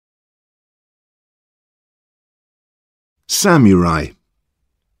Samurai.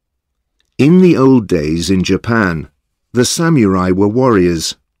 In the old days in Japan, the samurai were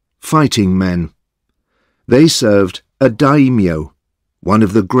warriors, fighting men. They served a daimyo, one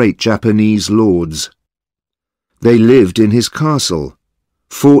of the great Japanese lords. They lived in his castle,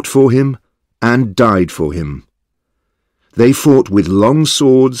 fought for him, and died for him. They fought with long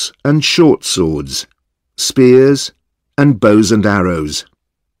swords and short swords, spears and bows and arrows.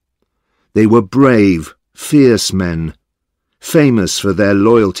 They were brave, fierce men, famous for their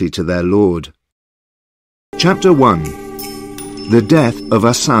loyalty to their lord. Chapter 1. The Death of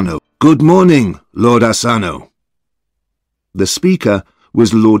Asano. Good morning, Lord Asano. The speaker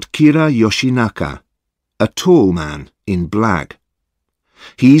was Lord Kira Yoshinaka, a tall man in black.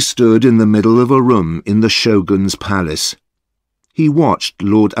 He stood in the middle of a room in the shogun's palace. He watched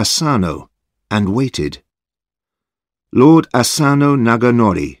Lord Asano and waited. Lord Asano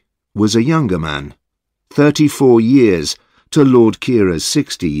Naganori was a younger man, 34 years to Lord Kira's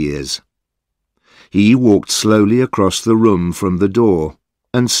 60 years. He walked slowly across the room from the door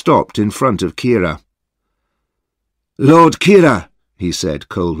and stopped in front of Kira. "Lord Kira," he said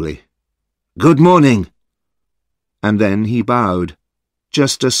coldly, "good morning." And then he bowed,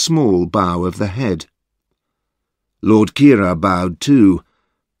 just a small bow of the head. Lord Kira bowed too,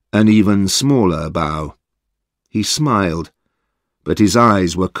 an even smaller bow. He smiled, but his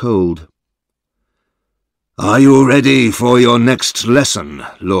eyes were cold. "Are you ready for your next lesson,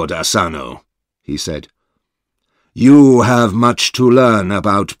 Lord Asano?" he said. "You have much to learn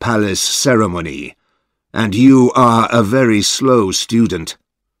about palace ceremony, and you are a very slow student.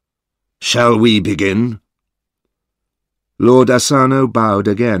 Shall we begin?" Lord Asano bowed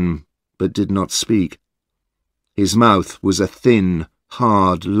again, but did not speak. His mouth was a thin,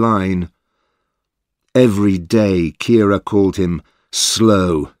 hard line. Every day Kira called him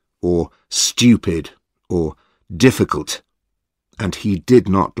slow, or stupid, or difficult, and he did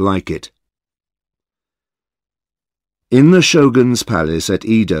not like it. In the shogun's palace at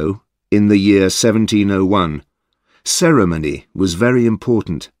Edo, in the year 1701, ceremony was very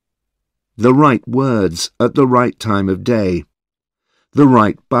important. The right words at the right time of day. The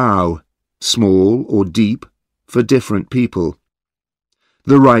right bow, small or deep, for different people.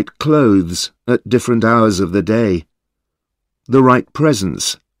 The right clothes at different hours of the day. The right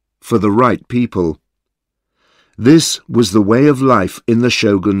presents for the right people. This was the way of life in the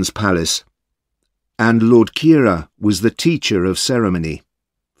shogun's palace, and Lord Kira was the teacher of ceremony,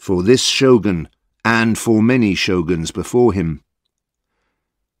 for this shogun and for many shoguns before him.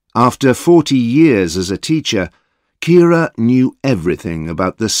 After 40 years as a teacher, Kira knew everything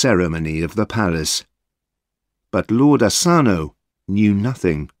about the ceremony of the palace. But Lord Asano knew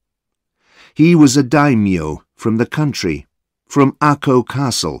nothing. He was a daimyo from the country, from Ako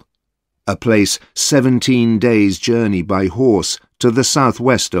Castle, a place 17 days' journey by horse to the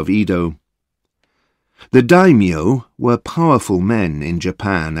southwest of Edo. The daimyo were powerful men in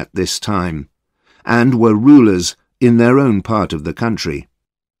Japan at this time, and were rulers in their own part of the country.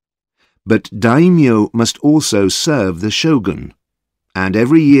 But daimyo must also serve the shogun, and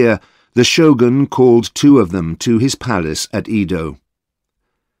every year the shogun called 2 of them to his palace at Edo.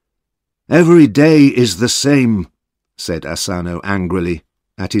 "Every day is the same," said Asano angrily,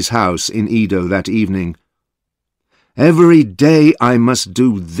 at his house in Edo that evening. "Every day I must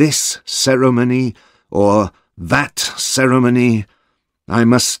do this ceremony or that ceremony. I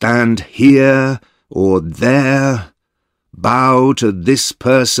must stand here or there, bow to this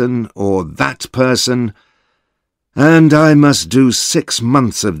person or that person, and I must do 6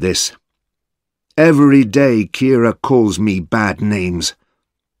 months of this. Every day Kira calls me bad names.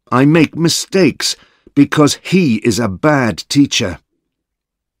 I make mistakes because he is a bad teacher."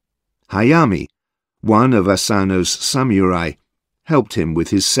 Hayami, one of Asano's samurai, helped him with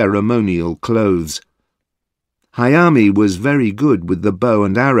his ceremonial clothes. Hayami was very good with the bow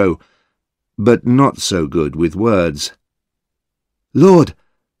and arrow, but not so good with words. "Lord,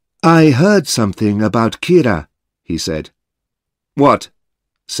 I heard something about Kira," he said. "What?"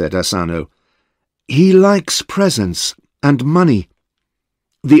 said Asano. "He likes presents and money.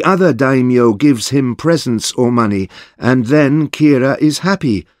 The other daimyo gives him presents or money, and then Kira is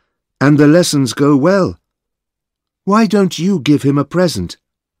happy, and the lessons go well. Why don't you give him a present?"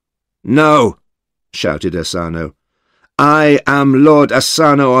 "No!" shouted Asano. "I am Lord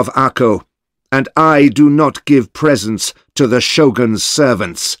Asano of Ako, and I do not give presents to the shogun's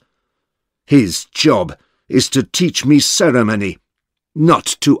servants. His job is to teach me ceremony,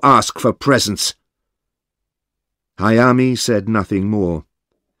 not to ask for presents." Hayami said nothing more,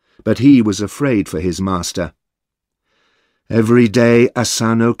 but he was afraid for his master. Every day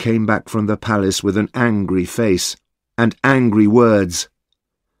Asano came back from the palace with an angry face, and angry words.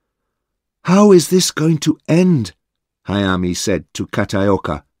 "How is this going to end?" Hayami said to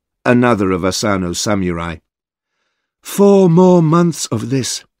Kataoka, another of Asano's samurai. "4 more months of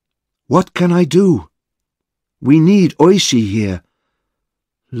this. What can I do? We need Oishi here.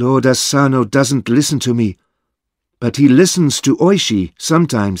 Lord Asano doesn't listen to me, but he listens to Oishi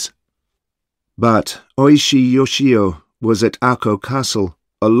sometimes." But Oishi Yoshio was at Ako Castle,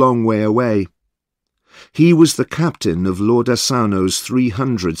 a long way away. He was the captain of Lord Asano's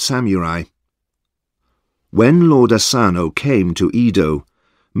 300 samurai. When Lord Asano came to Edo,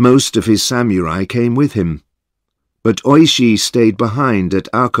 most of his samurai came with him, but Oishi stayed behind at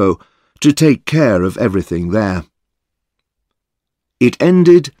Ako to take care of everything there. It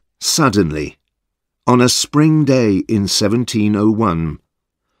ended suddenly, on a spring day in 1701.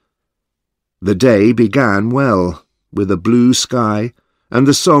 The day began well, with a blue sky and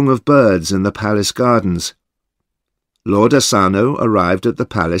the song of birds in the palace gardens. Lord Asano arrived at the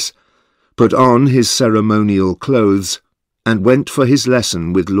palace, put on his ceremonial clothes, and went for his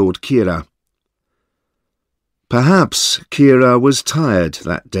lesson with Lord Kira. Perhaps Kira was tired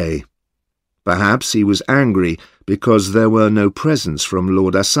that day. Perhaps he was angry because there were no presents from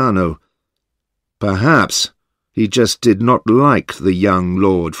Lord Asano. Perhaps he just did not like the young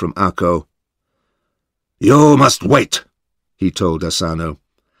lord from Ako. "You must wait," he told Asano.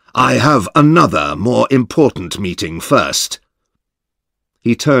 "I have another, more important meeting first."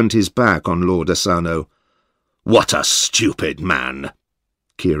 He turned his back on Lord Asano. "What a stupid man,"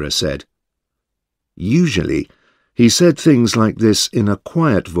 Kira said. Usually, he said things like this in a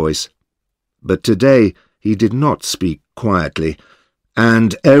quiet voice, but today he did not speak quietly,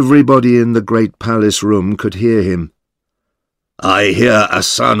 and everybody in the great palace room could hear him. "I hear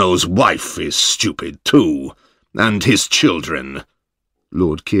Asano's wife is stupid too, and his children,"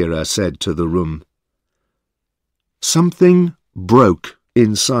 Lord Kira said to the room. Something broke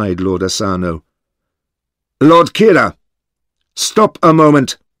inside Lord Asano. "Lord Kira! Stop a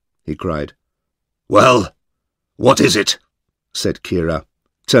moment!" he cried. "Well, what is it?" said Kira,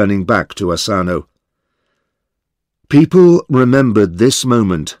 turning back to Asano. People remembered this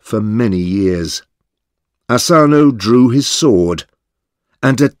moment for many years. Asano drew his sword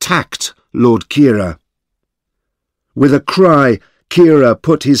and attacked Lord Kira. With a cry, Kira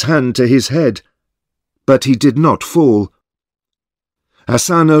put his hand to his head, but he did not fall.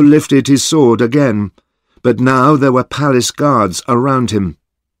 Asano lifted his sword again, but now there were palace guards around him.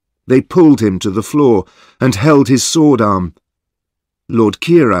 They pulled him to the floor and held his sword arm. Lord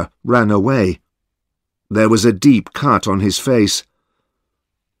Kira ran away. There was a deep cut on his face.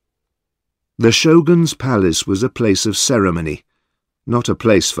 The shogun's palace was a place of ceremony, not a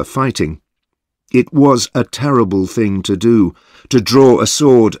place for fighting. It was a terrible thing to do, to draw a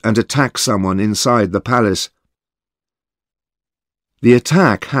sword and attack someone inside the palace. The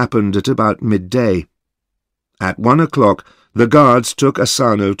attack happened at about midday. At 1 o'clock, the guards took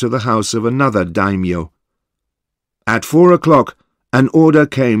Asano to the house of another daimyo. At 4 o'clock, an order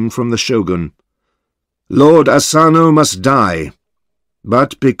came from the shogun. "Lord Asano must die,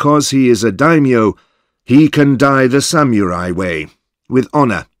 but because he is a daimyo, he can die the samurai way, with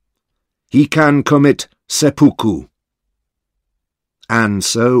honor. He can commit seppuku." And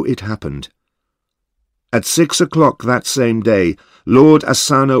so it happened. At 6 o'clock that same day, Lord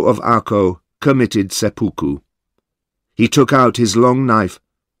Asano of Ako committed seppuku. He took out his long knife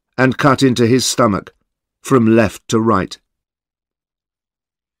and cut into his stomach, from left to right.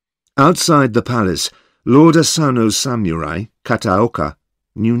 Outside the palace, Lord Asano's samurai, Kataoka,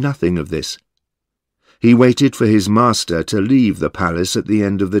 knew nothing of this. He waited for his master to leave the palace at the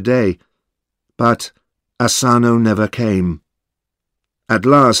end of the day, but Asano never came. At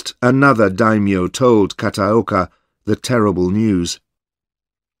last another daimyo told Kataoka the terrible news.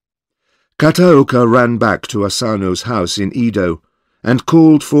 Kataoka ran back to Asano's house in Edo and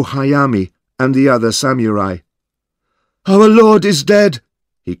called for Hayami and the other samurai. "Our lord is dead,"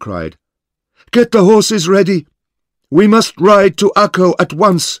 he cried. "Get the horses ready. We must ride to Ako at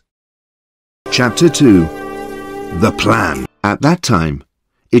once." Chapter 2. The Plan. At that time,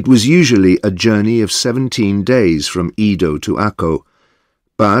 it was usually a journey of 17 days from Edo to Ako,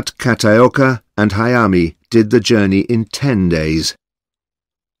 but Kataoka and Hayami did the journey in 10 days.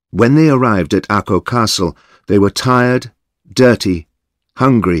 When they arrived at Ako Castle, they were tired, dirty,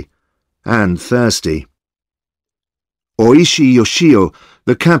 hungry, and thirsty. Oishi Yoshio,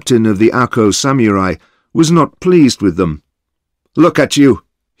 the captain of the Ako samurai, was not pleased with them. "Look at you,"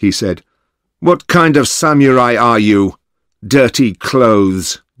 he said. "What kind of samurai are you? Dirty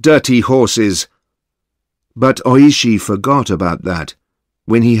clothes, dirty horses." But Oishi forgot about that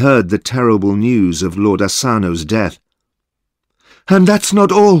when he heard the terrible news of Lord Asano's death. "And that's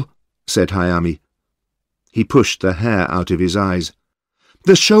not all," said Hayami. He pushed the hair out of his eyes.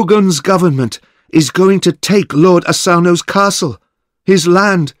 "The Shogun's government is going to take Lord Asano's castle, his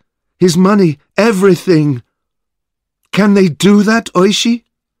land, his money, everything. Can they do that, Oishi?"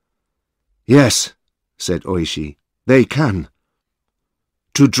 "Yes," said Oishi, "they can.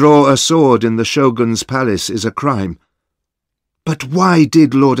 To draw a sword in the Shogun's palace is a crime. But why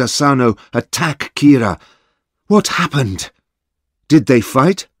did Lord Asano attack Kira? What happened? Did they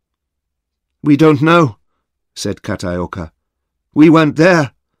fight?" "We don't know," said Kataoka. "We weren't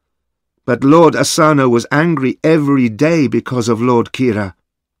there. But Lord Asano was angry every day because of Lord Kira."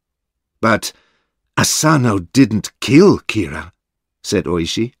 "But Asano didn't kill Kira," said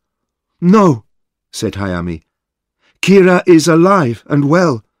Oishi. "No," said Hayami. "Kira is alive and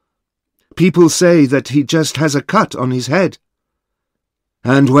well. People say that he just has a cut on his head."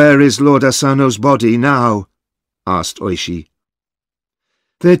 "And where is Lord Asano's body now?" asked Oishi.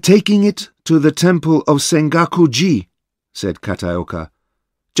 "They're taking it to the temple of Sengaku-ji," said Kataoka,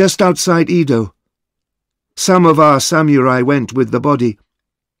 "just outside Edo. Some of our samurai went with the body.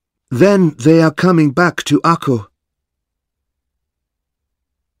 Then they are coming back to Akko."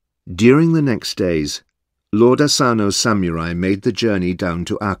 During the next days, Lord Asano's samurai made the journey down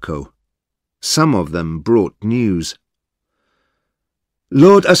to Akko. Some of them brought news.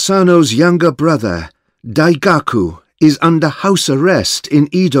 "Lord Asano's younger brother, Daigaku, is under house arrest in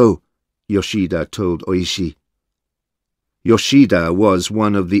Edo," Yoshida told Oishi. Yoshida was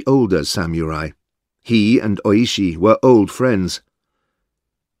one of the older samurai. He and Oishi were old friends.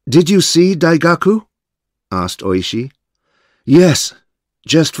 "Did you see Daigaku?" asked Oishi. "Yes,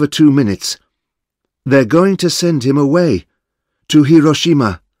 just for 2 minutes. They're going to send him away, to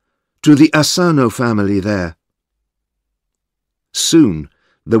Hiroshima, to the Asano family there." Soon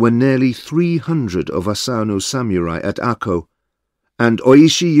there were nearly 300 of Asano's samurai at Akko, and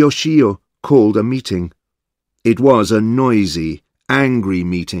Oishi Yoshio called a meeting. It was a noisy, angry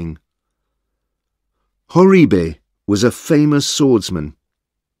meeting. Horibe was a famous swordsman.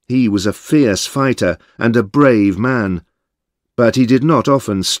 He was a fierce fighter and a brave man, but he did not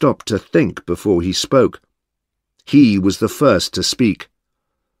often stop to think before he spoke. He was the first to speak.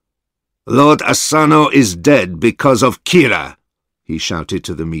 "Lord Asano is dead because of Kira," he shouted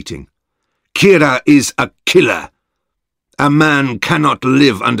to the meeting. "Kira is a killer. A man cannot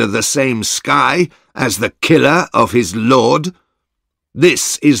live under the same sky as the killer of his lord.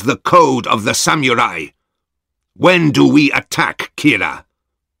 This is the code of the samurai. When do we attack Kira?"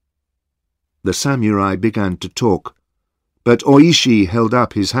 The samurai began to talk, but Oishi held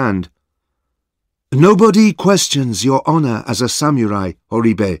up his hand. "Nobody questions your honor as a samurai,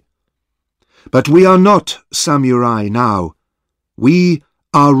 Horibe. But we are not samurai now. We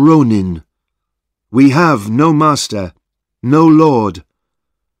are ronin. We have no master, no lord.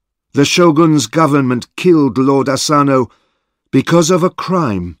 The Shogun's government killed Lord Asano because of a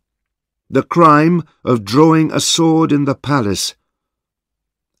crime, the crime of drawing a sword in the palace.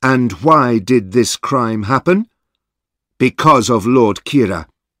 And why did this crime happen? Because of Lord Kira.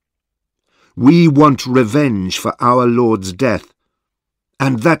 We want revenge for our lord's death,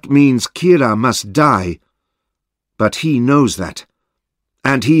 and that means Kira must die. But he knows that,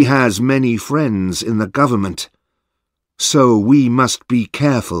 and he has many friends in the government. So we must be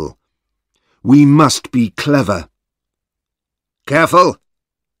careful. We must be clever." "Careful?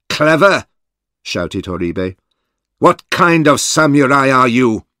 Clever?" shouted Horibe. "What kind of samurai are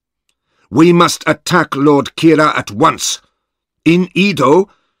you? We must attack Lord Kira at once. In Edo,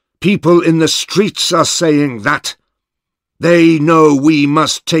 people in the streets are saying that. They know we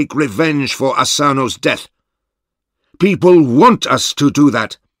must take revenge for Asano's death. People want us to do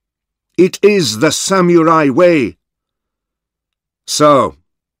that. It is the samurai way." "So,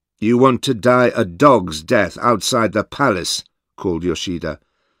 you want to die a dog's death outside the palace," called Yoshida.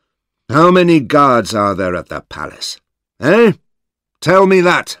 "How many guards are there at the palace? Eh? Tell me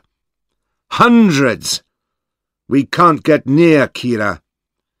that." "Hundreds. We can't get near Kira.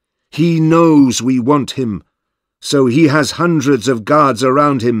 He knows we want him, so he has hundreds of guards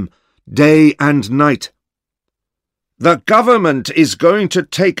around him, day and night." "The government is going to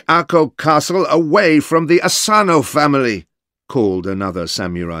take Akko Castle away from the Asano family," called another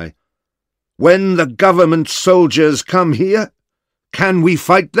samurai. "When the government soldiers come here, can we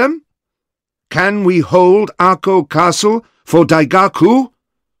fight them? Can we hold Akko Castle for Daigaku?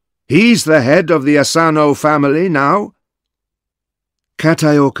 He's the head of the Asano family now."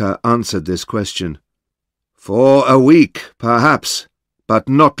 Kataoka answered this question. "For a week, perhaps, but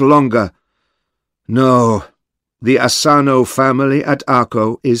not longer. No, the Asano family at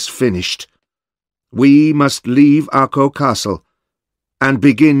Akko is finished. We must leave Akko Castle and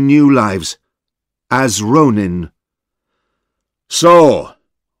begin new lives, as Ronin." "So,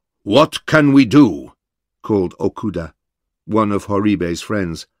 what can we do?" called Okuda, one of Horibe's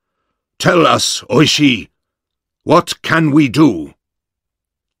friends. "Tell us, Oishi, what can we do?"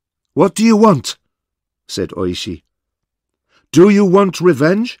 "What do you want?" said Oishi. "Do you want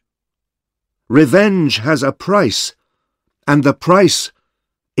revenge? Revenge has a price, and the price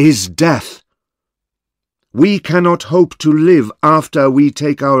is death. We cannot hope to live after we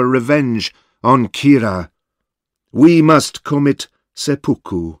take our revenge on Kira. We must commit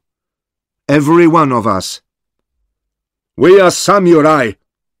seppuku, every one of us." "We are samurai,"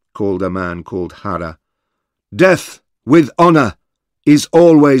 called a man called Hara. "Death with honor is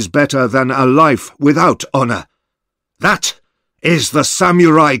always better than a life without honor. That is the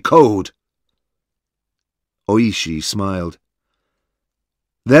samurai code." Oishi smiled.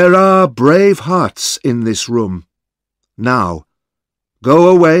 "There are brave hearts in this room. Now, go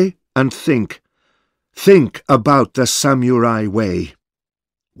away and think. Think about the samurai way.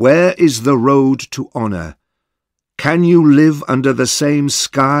 Where is the road to honor? Can you live under the same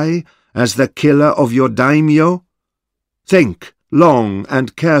sky as the killer of your daimyo? Think long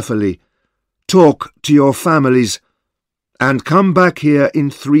and carefully. Talk to your families, and come back here in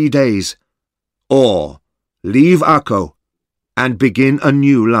 3 days. Or leave Akko and begin a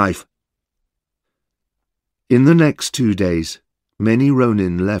new life." In the next 2 days, many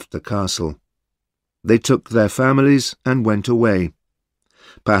Ronin left the castle. They took their families and went away,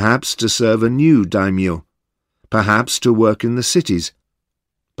 perhaps to serve a new daimyo, perhaps to work in the cities,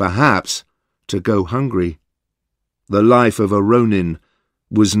 perhaps to go hungry. The life of a Ronin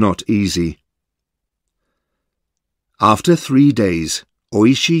was not easy. After 3 days,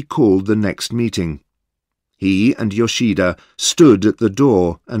 Oishi called the next meeting. He and Yoshida stood at the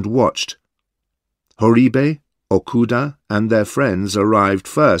door and watched. Horibe, Okuda, and their friends arrived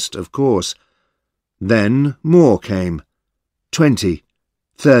first, of course. Then more came. 20,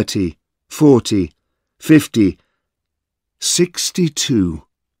 30, 40, 50, 62.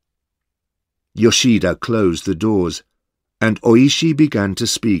 Yoshida closed the doors, and Oishi began to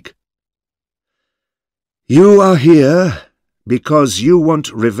speak. "You are here because you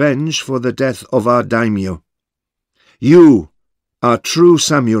want revenge for the death of our daimyo. You are true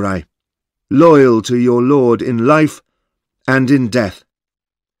samurai, loyal to your lord in life and in death.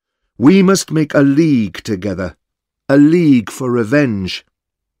 We must make a league together, a league for revenge.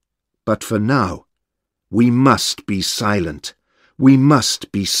 But for now, we must be silent. We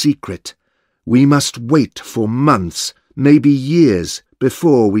must be secret. We must wait for months, maybe years,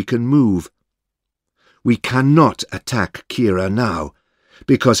 before we can move. We cannot attack Kira now,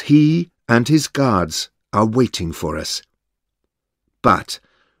 because he and his guards are waiting for us. But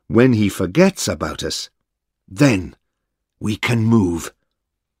when he forgets about us, then we can move,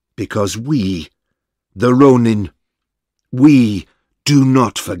 because we, the Ronin, we do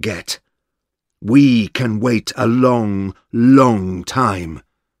not forget. We can wait a long, long time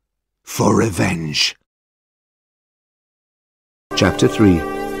for revenge." Chapter 3.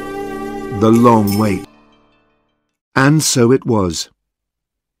 The Long Wait. And so it was.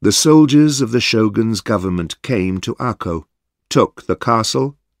 The soldiers of the shogun's government came to Akko, took the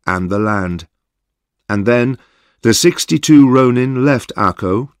castle and the land. And then the 62 Ronin left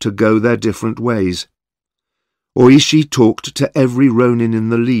Akko to go their different ways. Oishi talked to every Ronin in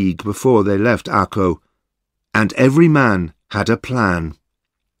the league before they left Akko, and every man had a plan.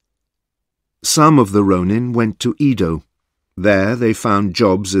 Some of the Ronin went to Edo. There they found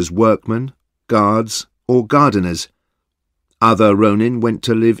jobs as workmen, guards, or gardeners. Other Ronin went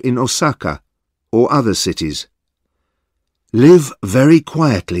to live in Osaka or other cities. "Live very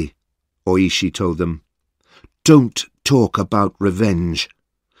quietly," Oishi told them. "Don't talk about revenge.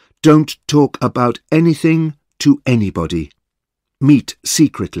 Don't talk about anything to anybody. Meet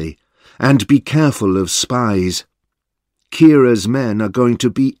secretly, and be careful of spies. Kira's men are going to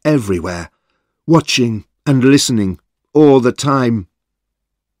be everywhere, watching and listening all the time."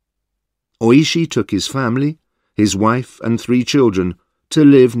 Oishi took his family, his wife and 3 children, to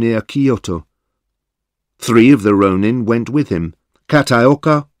live near Kyoto. 3 of the Ronin went with him,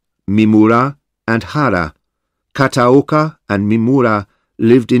 Kataoka, Mimura, and Hara. Kataoka and Mimura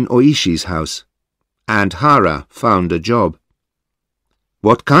lived in Oishi's house, and Hara found a job.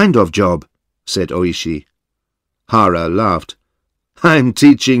 "What kind of job?" said Oishi. Hara laughed. "I'm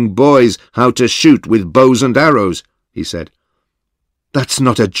teaching boys how to shoot with bows and arrows," he said. "That's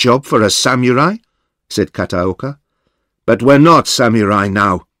not a job for a samurai," said Kataoka. "But we're not samurai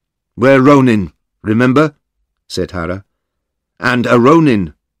now. We're Ronin, remember?" said Hara. "And a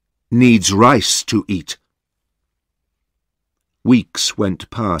Ronin needs rice to eat." Weeks went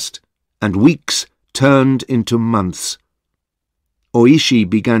past, and weeks turned into months. Oishi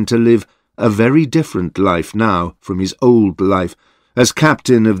began to live a very different life now from his old life as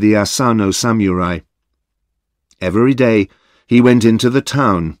captain of the Asano samurai. Every day he went into the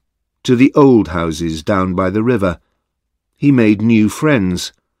town, to the old houses down by the river. He made new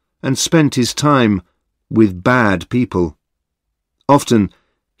friends and spent his time with bad people. Often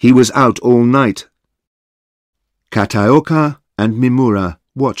he was out all night. Kataoka and Mimura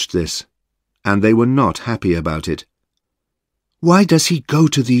watched this, and they were not happy about it. "Why does he go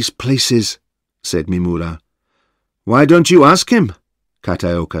to these places?" said Mimura. "Why don't you ask him?"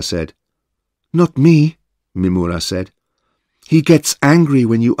 Kataoka said. "Not me," Mimura said. "He gets angry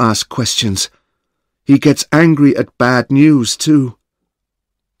when you ask questions. He gets angry at bad news, too.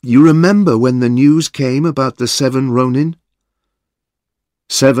 You remember when the news came about the 7 Ronin?"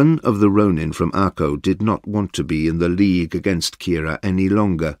 7 of the Ronin from Akko did not want to be in the league against Kira any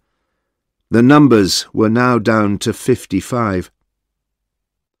longer. The numbers were now down to 55.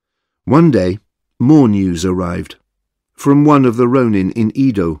 One day, more news arrived, from one of the Ronin in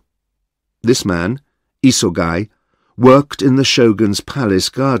Edo. This man, Isogai, worked in the shogun's palace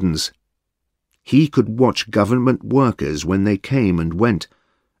gardens. He could watch government workers when they came and went,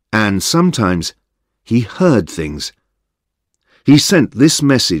 and sometimes he heard things. He sent this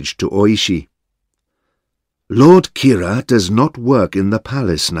message to Oishi. "Lord Kira does not work in the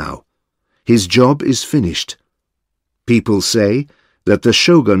palace now. His job is finished. People say that the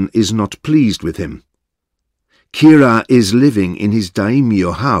shogun is not pleased with him. Kira is living in his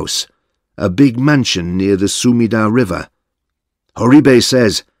daimyo house, a big mansion near the Sumida River. Horibe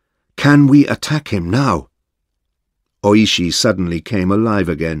says, 'Can we attack him now?'" Oishi suddenly came alive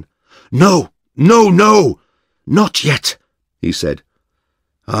again. "No, no, no! Not yet," he said.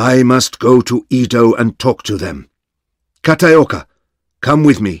 "I must go to Edo and talk to them. Kataoka, come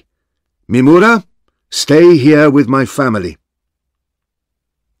with me. Mimura, stay here with my family."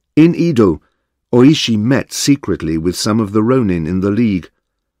 In Edo, Oishi met secretly with some of the Ronin in the league.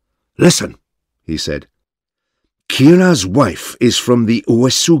 "Listen," he said. "Kira's wife is from the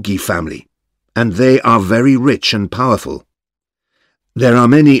Uesugi family, and they are very rich and powerful. There are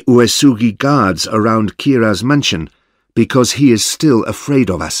many Uesugi guards around Kira's mansion because he is still afraid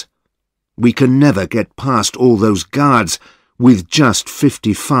of us. We can never get past all those guards with just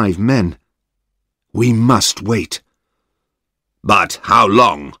 55 men. We must wait." "But how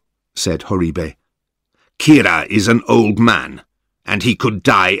long?" said Horibe. "Kira is an old man, and he could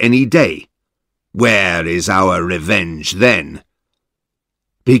die any day. Where is our revenge then?"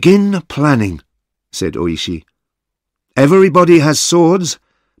 "Begin planning," said Oishi. "Everybody has swords,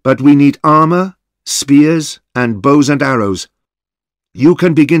 but we need armor, spears, and bows and arrows. You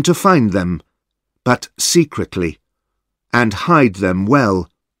can begin to find them, but secretly, and hide them well."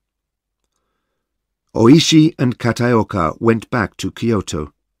 Oishi and Kataoka went back to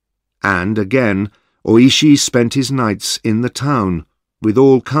Kyoto, and again Oishi spent his nights in the town with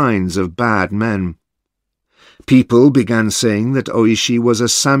all kinds of bad men. People began saying that Oishi was a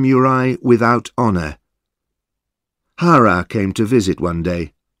samurai without honor. Hara came to visit one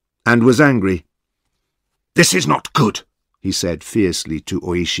day, and was angry. "This is not good," he said fiercely to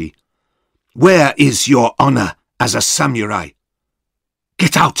Oishi. "Where is your honor as a samurai?"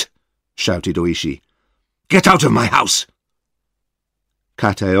 "Get out!" shouted Oishi. "Get out of my house!"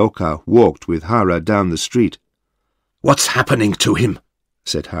 Kataoka walked with Hara down the street. "What's happening to him?"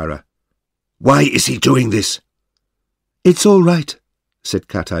 said Hara. "Why is he doing this?" "It's all right," said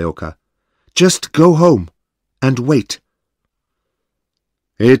Kataoka. "Just go home and wait."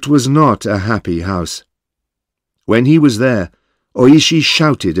 It was not a happy house. When he was there, Oishi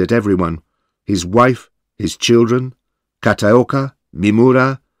shouted at everyone, his wife, his children, Kataoka,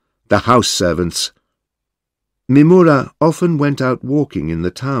 Mimura, the house servants. Mimura often went out walking in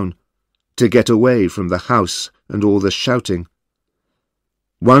the town, to get away from the house and all the shouting.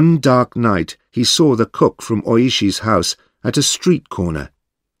 One dark night he saw the cook from Oishi's house at a street corner,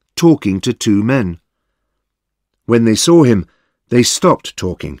 talking to 2 men. When they saw him, they stopped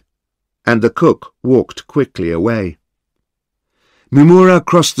talking, and the cook walked quickly away. Mimura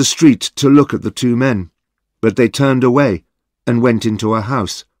crossed the street to look at the 2 men, but they turned away and went into a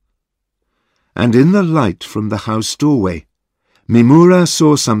house. And in the light from the house doorway, Mimura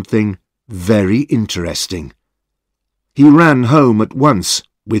saw something very interesting. He ran home at once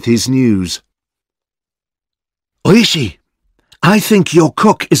with his news. "Oishi, I think your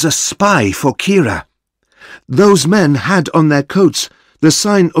cook is a spy for Kira. Those men had on their coats the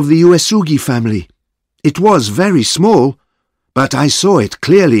sign of the Uesugi family. It was very small, but I saw it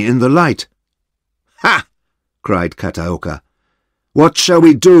clearly in the light." "Ha!" cried Kataoka. What shall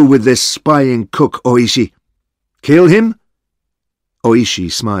we do with this spying cook, Oishi? Kill him?"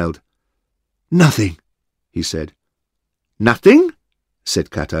 Oishi smiled. "Nothing," he said. "Nothing?" said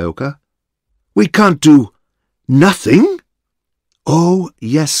Kataoka. "We can't do nothing?" "Oh,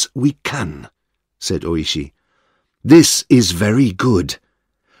 yes, we can," said Oishi. "This is very good.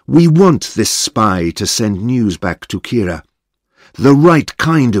 We want this spy to send news back to Kira. The right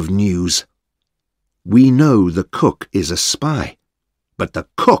kind of news. We know the cook is a spy, but the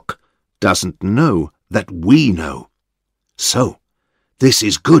cook doesn't know that we know. So, this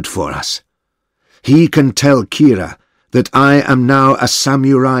is good for us. He can tell Kira that I am now a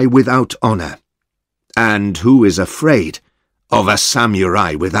samurai without honor. And who is afraid of a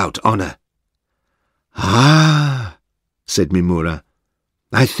samurai without honor?" "Ah," said Mimura.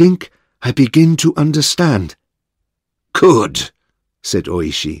 "I think I begin to understand." "Good," said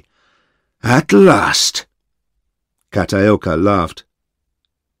Oishi. "At last." Kataoka laughed.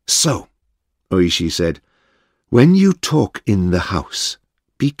 "So," Oishi said, "when you talk in the house,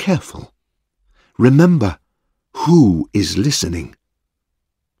 be careful. Remember who is listening."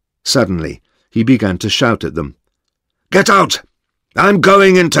 Suddenly, he began to shout at them. "Get out! I'm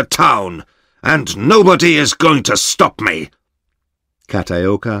going into town, and nobody is going to stop me."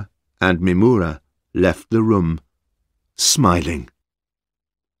 Kataoka and Mimura left the room, smiling.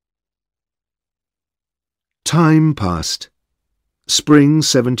 Time passed. Spring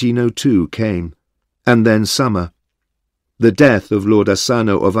 1702 came, and then summer. The death of Lord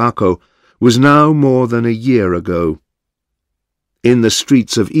Asano of Ako was now more than a year ago. In the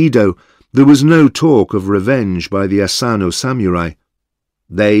streets of Edo, there was no talk of revenge by the Asano samurai.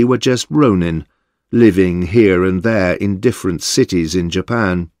 They were just ronin, living here and there in different cities in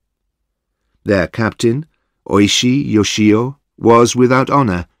Japan. Their captain, Oishi Yoshio, was without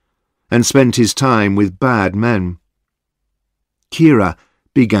honor, and spent his time with bad men. Kira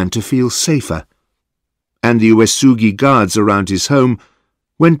began to feel safer, and the Uesugi guards around his home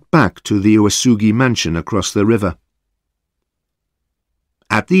went back to the Uesugi mansion across the river.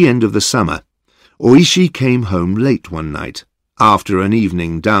 At the end of the summer, Oishi came home late one night, after an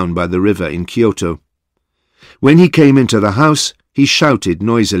evening down by the river in Kyoto. When he came into the house, he shouted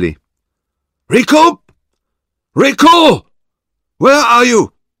noisily, "Riku! Riku! Where are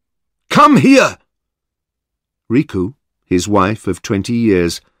you? Come here!" Riku, his wife of 20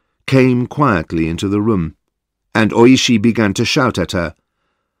 years, came quietly into the room, and Oishi began to shout at her,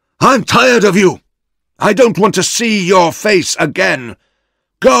 "I'm tired of you! I don't want to see your face again!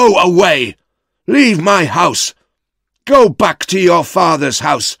 Go away! Leave my house! Go back to your father's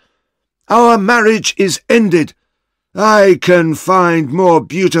house! Our marriage is ended! I can find more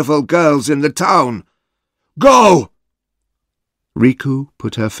beautiful girls in the town! Go!" Riku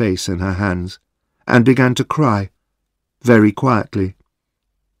put her face in her hands and began to cry, very quietly.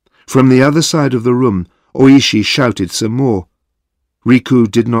 From the other side of the room, Oishi shouted some more. Riku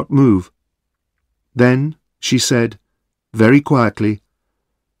did not move. Then she said, very quietly,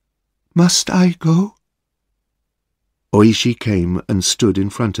 "Must I go?" Oishi came and stood in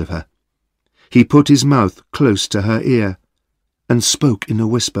front of her. He put his mouth close to her ear and spoke in a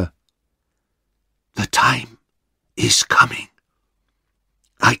whisper. "The time is coming.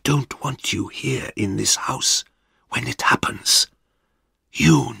 I don't want you here in this house when it happens.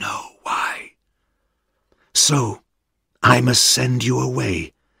 You know why. So I must send you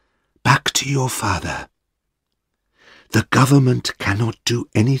away, back to your father. The government cannot do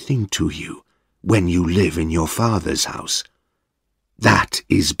anything to you when you live in your father's house. That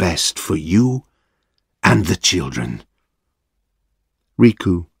is best for you and the children."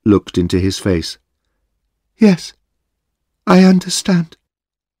 Riku looked into his face. "Yes, I understand.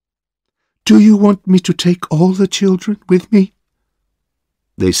 Do you want me to take all the children with me?"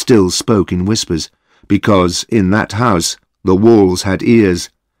 They still spoke in whispers, because in that house the walls had ears.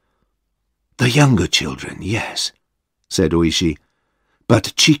 "The younger children, yes," said Oishi,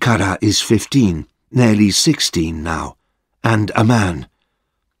 "but Chikara is 15, nearly 16 now, and a man.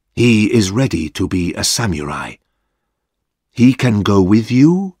 He is ready to be a samurai. He can go with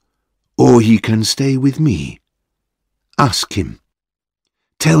you, or he can stay with me. Ask him.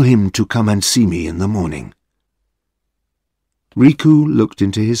 Tell him to come and see me in the morning." Riku looked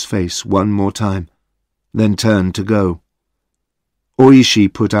into his face one more time, then turned to go.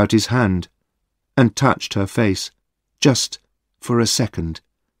 Oishi put out his hand and touched her face, just for a second.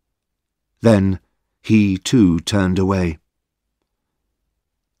 Then he too turned away.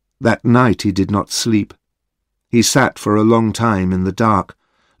 That night he did not sleep. He sat for a long time in the dark,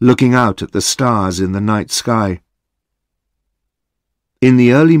 looking out at the stars in the night sky. In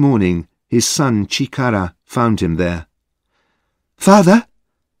the early morning, his son Chikara found him there. "Father,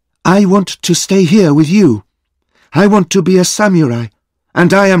 I want to stay here with you. I want to be a samurai,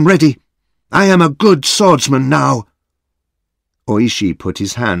 and I am ready. I am a good swordsman now." Oishi put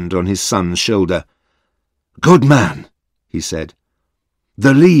his hand on his son's shoulder. "Good man," he said.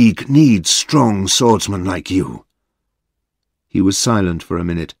 "The League needs strong swordsmen like you." He was silent for a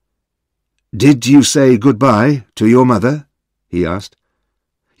minute. "Did you say goodbye to your mother?" he asked.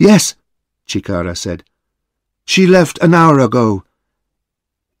 "Yes," Chikara said. "She left an hour ago.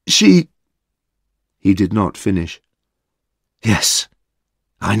 She—" He did not finish. "Yes,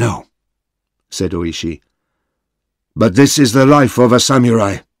 I know," said Oishi. "But this is the life of a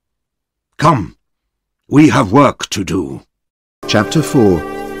samurai. Come, we have work to do." Chapter 4.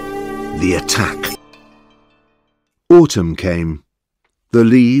 The Attack. Autumn came. The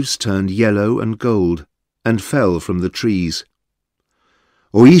leaves turned yellow and gold and fell from the trees.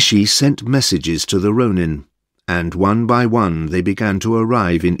 Oishi sent messages to the Ronin, and one by one they began to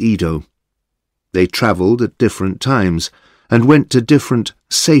arrive in Edo. They travelled at different times and went to different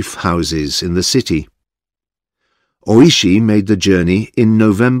safe houses in the city. Oishi made the journey in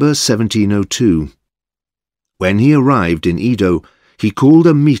November 1702. When he arrived in Edo, he called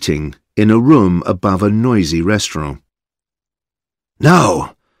a meeting in a room above a noisy restaurant.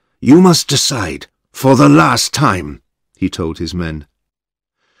 "Now, you must decide, for the last time," he told his men.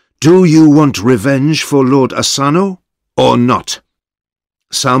 "Do you want revenge for Lord Asano, or not?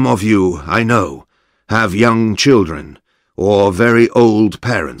 Some of you, I know, have young children, or very old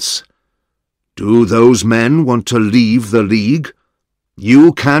parents. Do those men want to leave the League?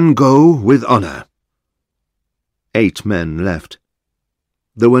 You can go with honour." 8 men left.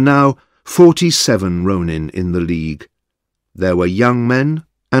 There were now 47 Ronin in the League. There were young men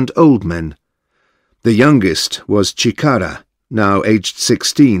and old men. The youngest was Chikara, now aged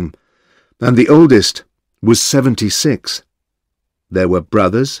 16, and the oldest was 76. There were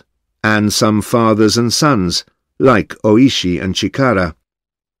brothers, and some fathers and sons, like Oishi and Chikara.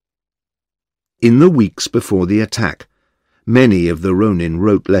 In the weeks before the attack, many of the Ronin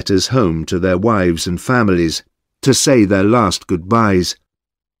wrote letters home to their wives and families to say their last goodbyes.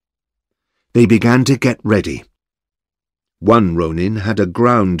 They began to get ready. One Ronin had a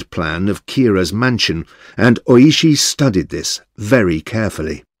ground plan of Kira's mansion, and Oishi studied this very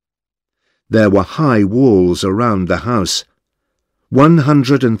carefully. There were high walls around the house,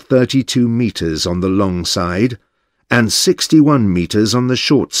 132 metres on the long side, and 61 metres on the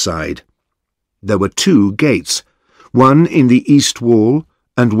short side. There were 2 gates, one in the east wall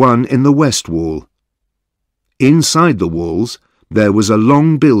and one in the west wall. Inside the walls there was a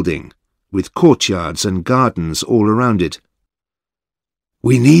long building, with courtyards and gardens all around it.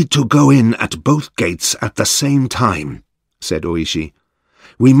 "We need to go in at both gates at the same time," said Oishi.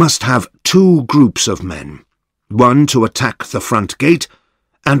 "We must have 2 groups of men, one to attack the front gate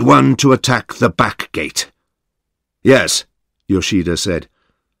and one to attack the back gate." "Yes," Yoshida said,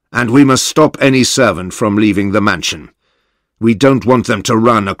 "and we must stop any servant from leaving the mansion. We don't want them to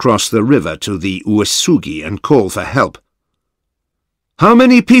run across the river to the Uesugi and call for help." "How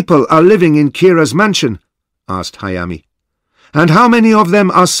many people are living in Kira's mansion?" asked Hayami. "And how many of them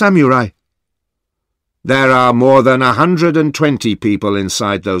are samurai?" "There are more than 120 people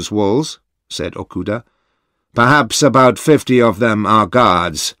inside those walls," said Okuda. "Perhaps about 50 of them are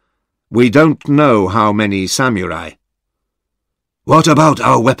guards. We don't know how many samurai." "What about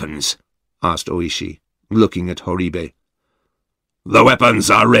our weapons?" asked Oishi, looking at Horibe. "The weapons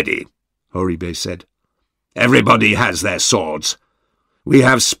are ready," Horibe said. "Everybody has their swords. We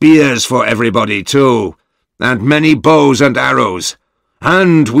have spears for everybody too, and many bows and arrows,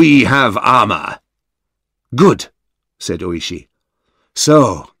 and we have armour." "Good," said Oishi.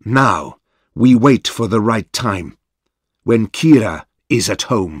 "So, now, we wait for the right time, when Kira is at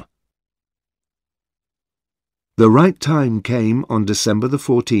home." The right time came on December the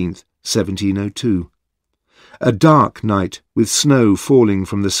 14th, 1702. A dark night with snow falling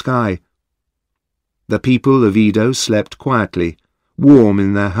from the sky. The people of Edo slept quietly, warm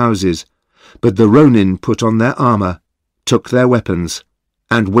in their houses, but the Ronin put on their armour, took their weapons,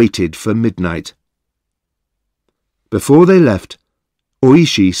 and waited for midnight. Before they left,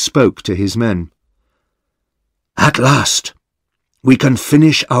 Oishi spoke to his men. "At last, we can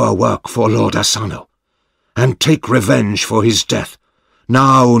finish our work for Lord Asano, and take revenge for his death,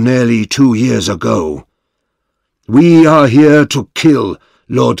 now nearly 2 years ago. We are here to kill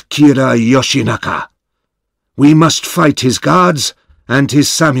Lord Kira Yoshinaka. We must fight his guards and his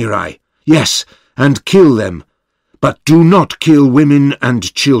samurai, yes, and kill them, but do not kill women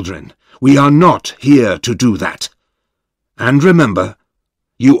and children. We are not here to do that. And remember,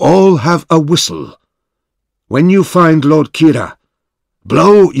 you all have a whistle. When you find Lord Kira,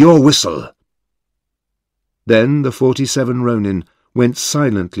 Blow your whistle." Then the 47 Ronin went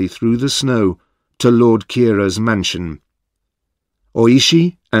silently through the snow to Lord Kira's mansion.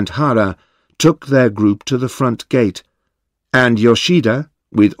 Oishi and Hara took their group to the front gate, and Yoshida,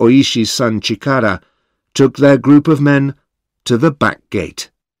 with Oishi's son Chikara, took their group of men to the back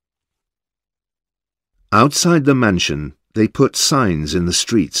gate. Outside the mansion, they put signs in the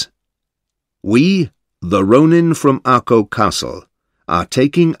streets. "We, the Ronin from Ako Castle, are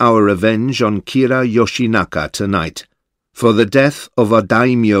taking our revenge on Kira Yoshinaka tonight for the death of our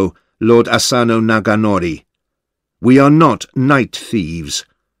daimyo, Lord Asano Naganori. We are not night thieves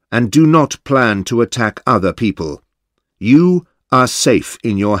and do not plan to attack other people. You are safe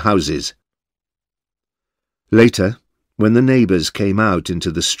in your houses." Later, when the neighbours came out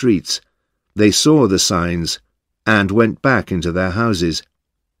into the streets, they saw the signs and went back into their houses.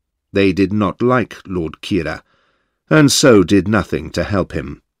 They did not like Lord Kira, and so did nothing to help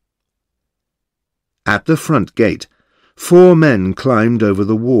him. At the front gate, 4 men climbed over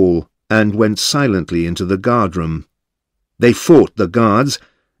the wall and went silently into the guard-room. They fought the guards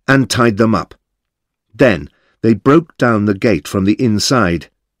and tied them up. Then they broke down the gate from the inside,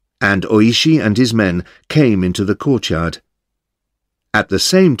 and Oishi and his men came into the courtyard. At the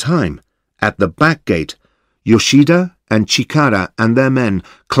same time, at the back gate, Yoshida and Chikara and their men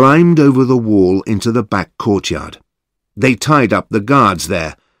climbed over the wall into the back courtyard. They tied up the guards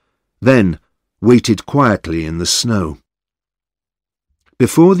there, then waited quietly in the snow.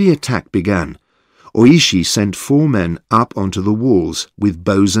 Before the attack began, Oishi sent 4 men up onto the walls with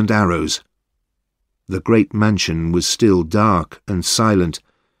bows and arrows. The great mansion was still dark and silent,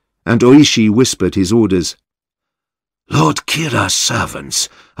 and Oishi whispered his orders. "Lord Kira's servants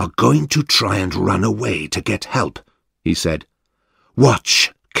are going to try and run away to get help," he said.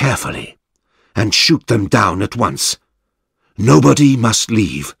 "Watch carefully and shoot them down at once. Nobody must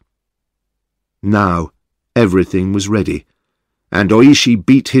leave." Now everything was ready, and Oishi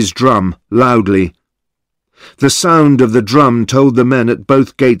beat his drum loudly. The sound of the drum told the men at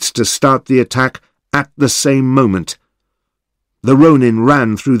both gates to start the attack at the same moment. The Ronin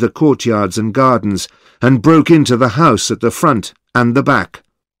ran through the courtyards and gardens and broke into the house at the front and the back.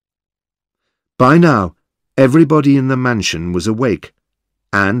 By now, everybody in the mansion was awake,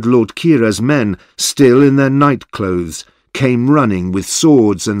 and Lord Kira's men, still in their night clothes, came running with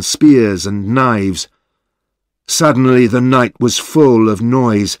swords and spears and knives. Suddenly the night was full of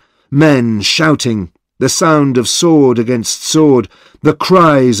noise, men shouting, the sound of sword against sword, the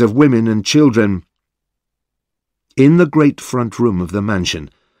cries of women and children. In the great front room of the mansion,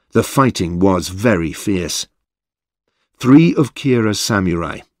 the fighting was very fierce. 3 of Kira's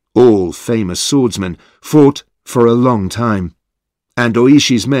samurai, all famous swordsmen, fought for a long time, and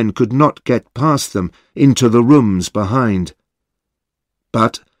Oishi's men could not get past them into the rooms behind.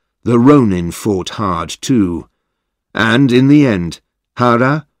 But the Ronin fought hard too, and in the end,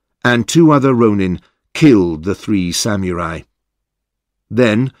 Hara and 2 other Ronin killed the 3 samurai.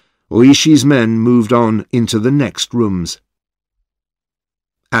 Then Oishi's men moved on into the next rooms.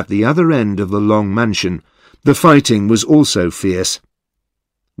 At the other end of the long mansion, the fighting was also fierce.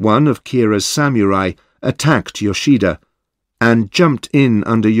 One of Kira's samurai attacked Yoshida and jumped in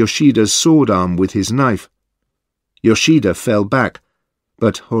under Yoshida's sword arm with his knife. Yoshida fell back,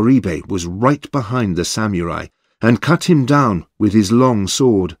 but Horibe was right behind the samurai and cut him down with his long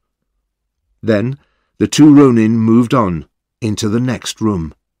sword. Then the 2 Ronin moved on into the next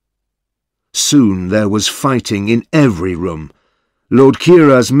room. Soon there was fighting in every room. Lord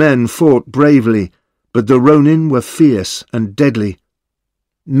Kira's men fought bravely, but the Ronin were fierce and deadly.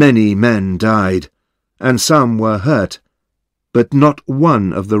 Many men died, and some were hurt, but not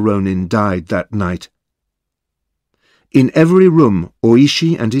one of the Ronin died that night. In every room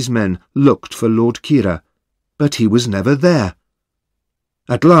Oishi and his men looked for Lord Kira, but he was never there.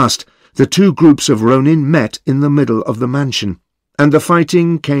 At last the 2 groups of Ronin met in the middle of the mansion, and the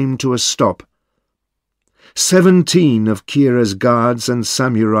fighting came to a stop. 17 of Kira's guards and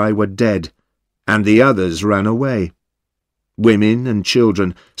samurai were dead, and the others ran away. Women and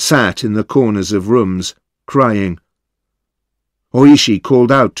children sat in the corners of rooms, crying. Oishi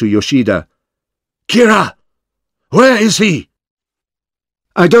called out to Yoshida, "Kira! Where is he?"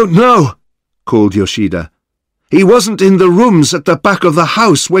 "I don't know," called Yoshida. "He wasn't in the rooms at the back of the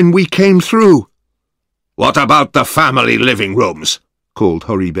house when we came through." "What about the family living rooms?" called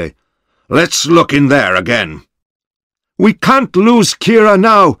Horibe. "Let's look in there again." "We can't lose Kira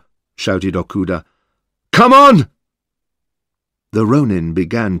now," shouted Okuda. "Come on!" The Ronin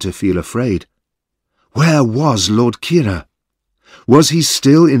began to feel afraid. Where was Lord Kira? Was he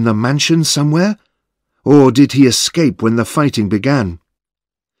still in the mansion somewhere? Or did he escape when the fighting began?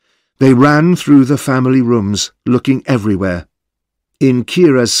 They ran through the family rooms, looking everywhere. In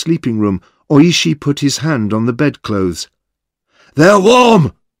Kira's sleeping room, Oishi put his hand on the bedclothes. "They're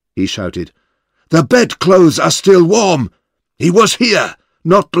warm!" he shouted. "The bedclothes are still warm! He was here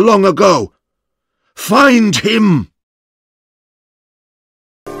not long ago! Find him!"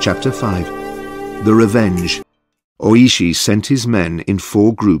 Chapter 5. The Revenge. Oishi sent his men in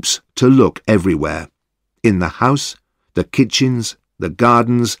 4 groups to look everywhere. In the house, the kitchens, the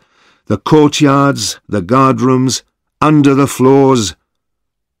gardens, the courtyards, the guardrooms, under the floors.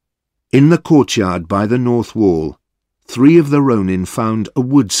 In the courtyard by the north wall, 3 of the Ronin found a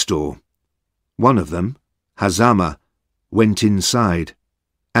wood store. One of them, Hazama, went inside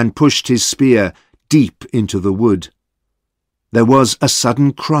and pushed his spear deep into the wood. There was a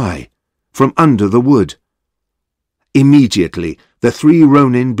sudden cry from under the wood. Immediately the 3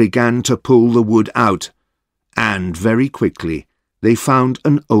 Ronin began to pull the wood out, and very quickly they found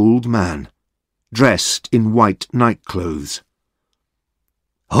an old man, dressed in white nightclothes.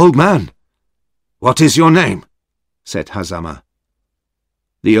 "Old man, what is your name?" said Hazama.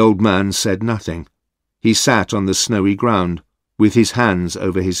 The old man said nothing. He sat on the snowy ground, with his hands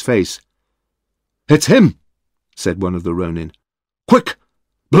over his face. "It's him," said one of the Ronin. "Quick,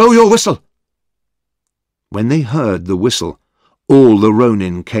 blow your whistle." When they heard the whistle, all the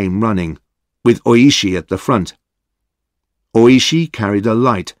Ronin came running, with Oishi at the front. Oishi carried a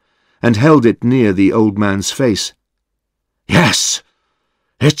light and held it near the old man's face. "Yes,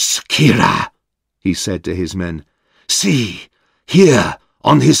 it's Kira," he said to his men. "See, here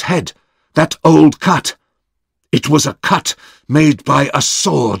on his head, that old cut. It was a cut made by a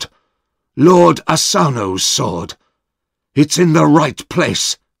sword, Lord Asano's sword. It's in the right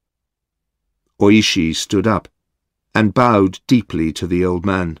place." Oishi stood up and bowed deeply to the old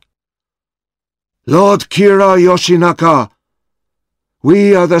man. "Lord Kira Yoshinaka,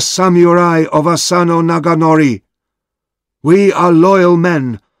 we are the samurai of Asano Naganori. We are loyal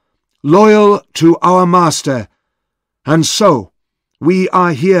men, loyal to our master, and so we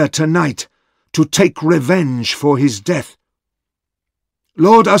are here tonight to take revenge for his death.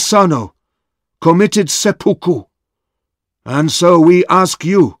 Lord Asano committed seppuku, and so we ask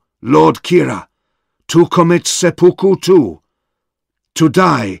you, Lord Kira, to commit seppuku too, to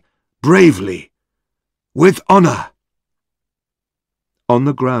die bravely, with honor." On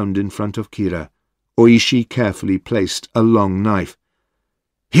the ground in front of Kira, Oishi carefully placed a long knife.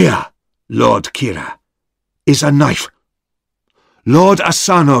 "Here, Lord Kira, is a knife. Lord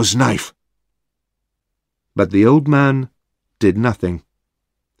Asano's knife." But the old man did nothing.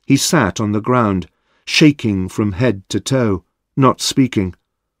 He sat on the ground, shaking from head to toe, not speaking.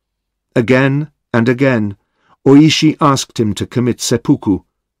 Again and again, Oishi asked him to commit seppuku.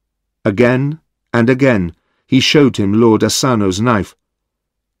 Again and again, he showed him Lord Asano's knife.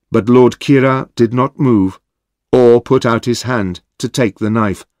 But Lord Kira did not move, or put out his hand to take the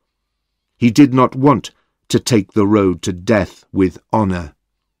knife. He did not want to take the road to death with honor.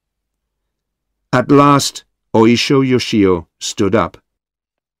 At last, Oisho Yoshio stood up.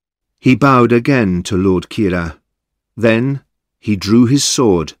 He bowed again to Lord Kira. Then he drew his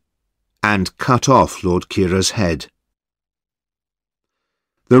sword and cut off Lord Kira's head.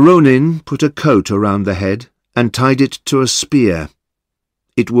 The Ronin put a coat around the head and tied it to a spear.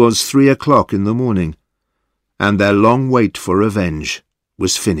 It was 3 o'clock in the morning, and their long wait for revenge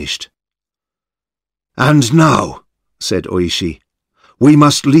was finished. "And now," said Oishi, "we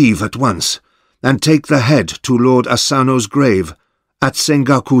must leave at once, and take the head to Lord Asano's grave at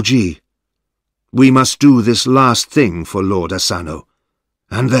Sengakuji. We must do this last thing for Lord Asano,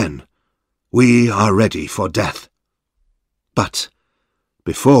 and then we are ready for death. But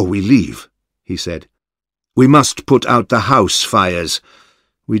before we leave," he said, "we must put out the house fires.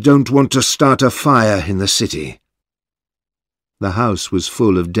 We don't want to start a fire in the city." The house was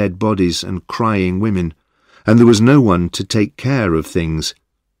full of dead bodies and crying women, and there was no one to take care of things.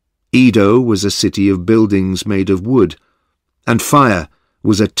 Edo was a city of buildings made of wood, and fire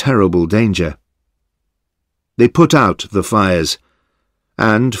was a terrible danger. They put out the fires,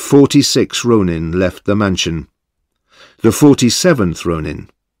 and 46 Ronin left the mansion. The 47th Ronin,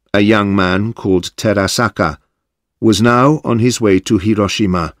 a young man called Terasaka, was now on his way to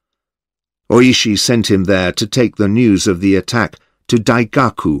Hiroshima. Oishi sent him there to take the news of the attack to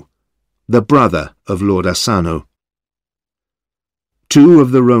Daigaku, the brother of Lord Asano. 2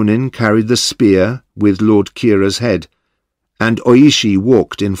 of the Ronin carried the spear with Lord Kira's head, and Oishi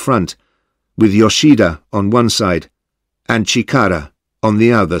walked in front, with Yoshida on one side and Chikara on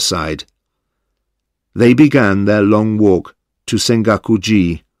the other side. They began their long walk to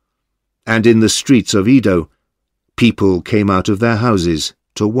Sengakuji, and in the streets of Edo, people came out of their houses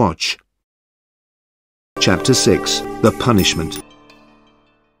to watch. Chapter 6. The Punishment.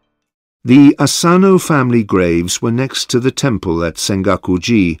 The Asano family graves were next to the temple at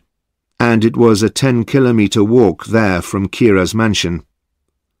Sengaku-ji, and it was a 10-kilometer walk there from Kira's mansion.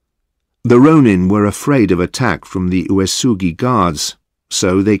 The Ronin were afraid of attack from the Uesugi guards,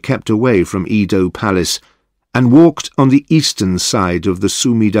 so they kept away from Edo Palace and walked on the eastern side of the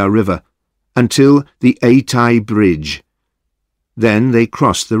Sumida River until the Eitai Bridge. Then they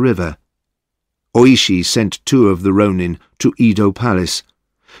crossed the river. Oishi sent 2 of the Ronin to Edo Palace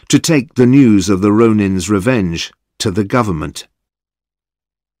to take the news of the Ronin's revenge to the government.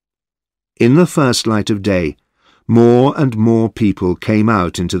 In the first light of day, more and more people came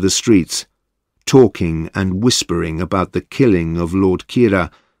out into the streets, talking and whispering about the killing of Lord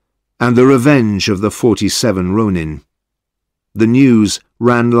Kira and the revenge of the 47 Ronin. The news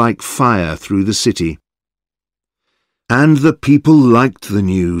ran like fire through the city. And the people liked the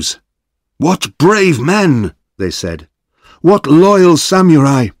news. "What brave men!" they said. "What loyal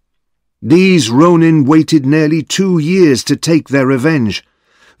samurai! These Ronin waited nearly 2 years to take their revenge.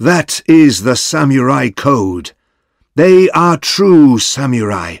 That is the samurai code. They are true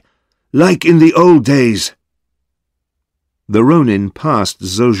samurai, like in the old days." The Ronin passed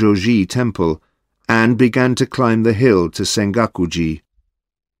Zojoji Temple and began to climb the hill to Sengaku-ji.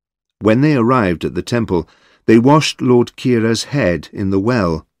 When they arrived at the temple, they washed Lord Kira's head in the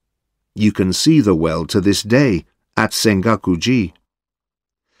well. You can see the well to this day at Sengaku-ji.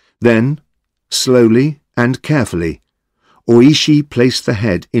 Then, slowly and carefully, Oishi placed the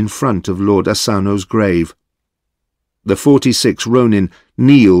head in front of Lord Asano's grave. The 46 Ronin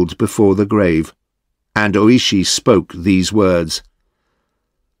kneeled before the grave, and Oishi spoke these words.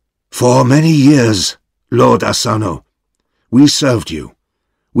 "For many years, Lord Asano, we served you.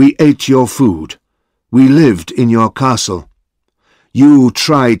 We ate your food. We lived in your castle. You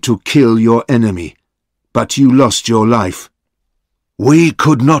tried to kill your enemy, but you lost your life. We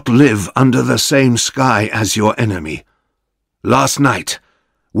could not live under the same sky as your enemy. Last night,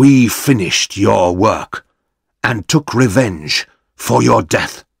 we finished your work and took revenge for your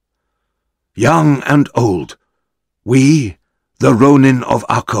death. Young and old, we, the Ronin of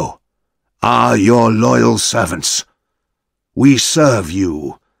Akko, are your loyal servants. We serve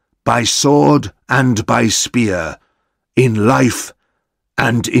you by sword and by spear, in life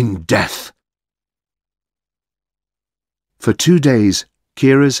and in death." For 2 days,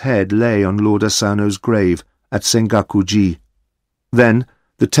 Kira's head lay on Lord Asano's grave at Sengaku-ji. Then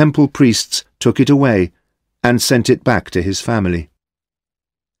the temple priests took it away and sent it back to his family.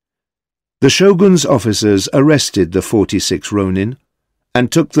 The shogun's officers arrested the 46 Ronin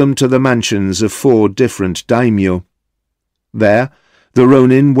and took them to the mansions of 4 different daimyo. There, the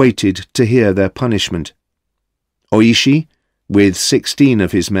Ronin waited to hear their punishment. Oishi, with 16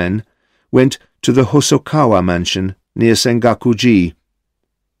 of his men, went to the Hosokawa mansion near Sengaku-ji.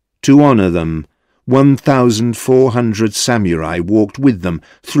 To honor them, 1,400 samurai walked with them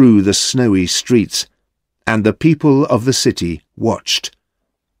through the snowy streets, and the people of the city watched.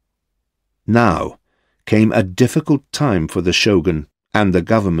 Now came a difficult time for the shogun and the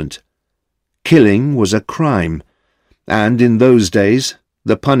government. Killing was a crime, and in those days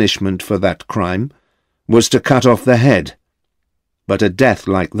the punishment for that crime was to cut off the head. But a death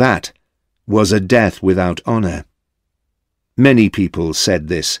like that was a death without honor. Many people said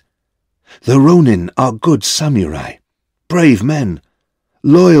this. The Ronin are good samurai, brave men,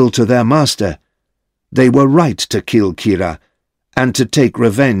 loyal to their master. They were right to kill Kira and to take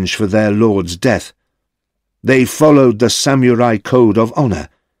revenge for their lord's death. They followed the samurai code of honor,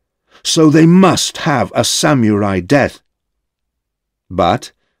 so they must have a samurai death.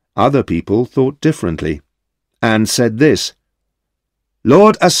 But other people thought differently, and said this.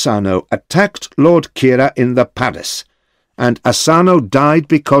 Lord Asano attacked Lord Kira in the palace, and Asano died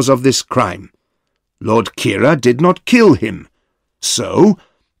because of this crime. Lord Kira did not kill him, so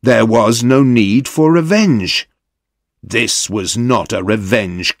there was no need for revenge. This was not a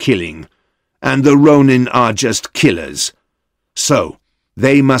revenge killing, and the Ronin are just killers, so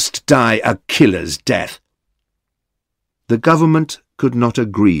they must die a killer's death. The government could not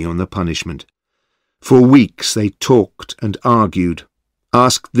agree on the punishment. For weeks they talked and argued,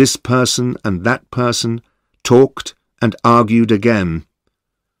 asked this person and that person, talked and argued again.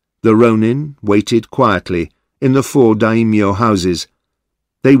 The Ronin waited quietly in the 4 daimyo houses.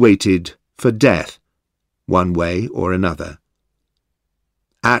 They waited for death, one way or another.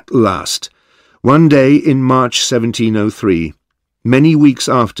 At last, one day in March 1703, many weeks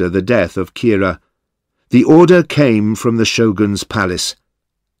after the death of Kira, the order came from the shogun's palace.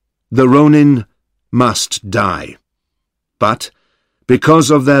 The Ronin must die. But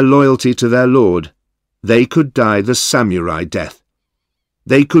Because of their loyalty to their lord, they could die the samurai death.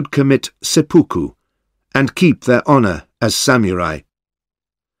 They could commit seppuku and keep their honor as samurai.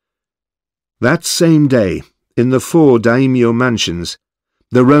 That same day, in the 4 daimyo mansions,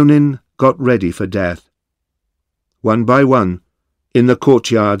 the ronin got ready for death. One by one, in the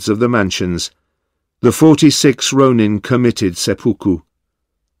courtyards of the mansions, the 46 ronin committed seppuku.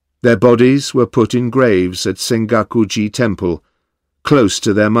 Their bodies were put in graves at Sengaku-ji Temple, close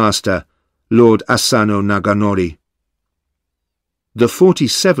to their master, Lord Asano Naganori. The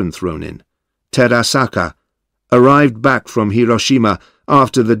 47th ronin, Terasaka, arrived back from Hiroshima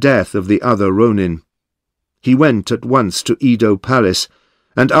after the death of the other ronin. He went at once to Edo Palace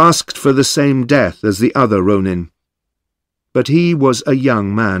and asked for the same death as the other ronin. But he was a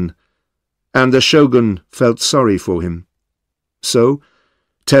young man, and the shogun felt sorry for him. So,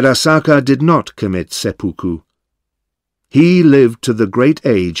 Terasaka did not commit seppuku. He lived to the great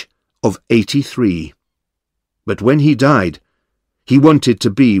age of 83. But when he died, he wanted to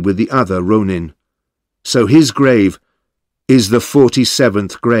be with the other ronin. So his grave is the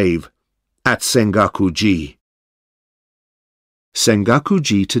 47th grave at Sengaku-ji.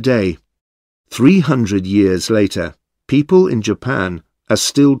 Sengaku-ji today. 300 years later, people in Japan are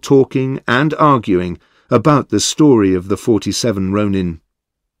still talking and arguing about the story of the 47 ronin.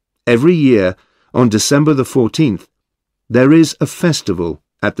 Every year, on December the 14th, there is a festival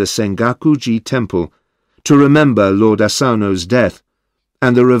at the Sengaku-ji Temple to remember Lord Asano's death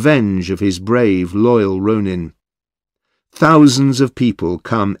and the revenge of his brave, loyal ronin. Thousands of people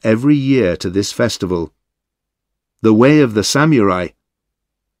come every year to this festival. The way of the samurai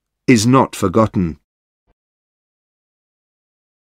is not forgotten.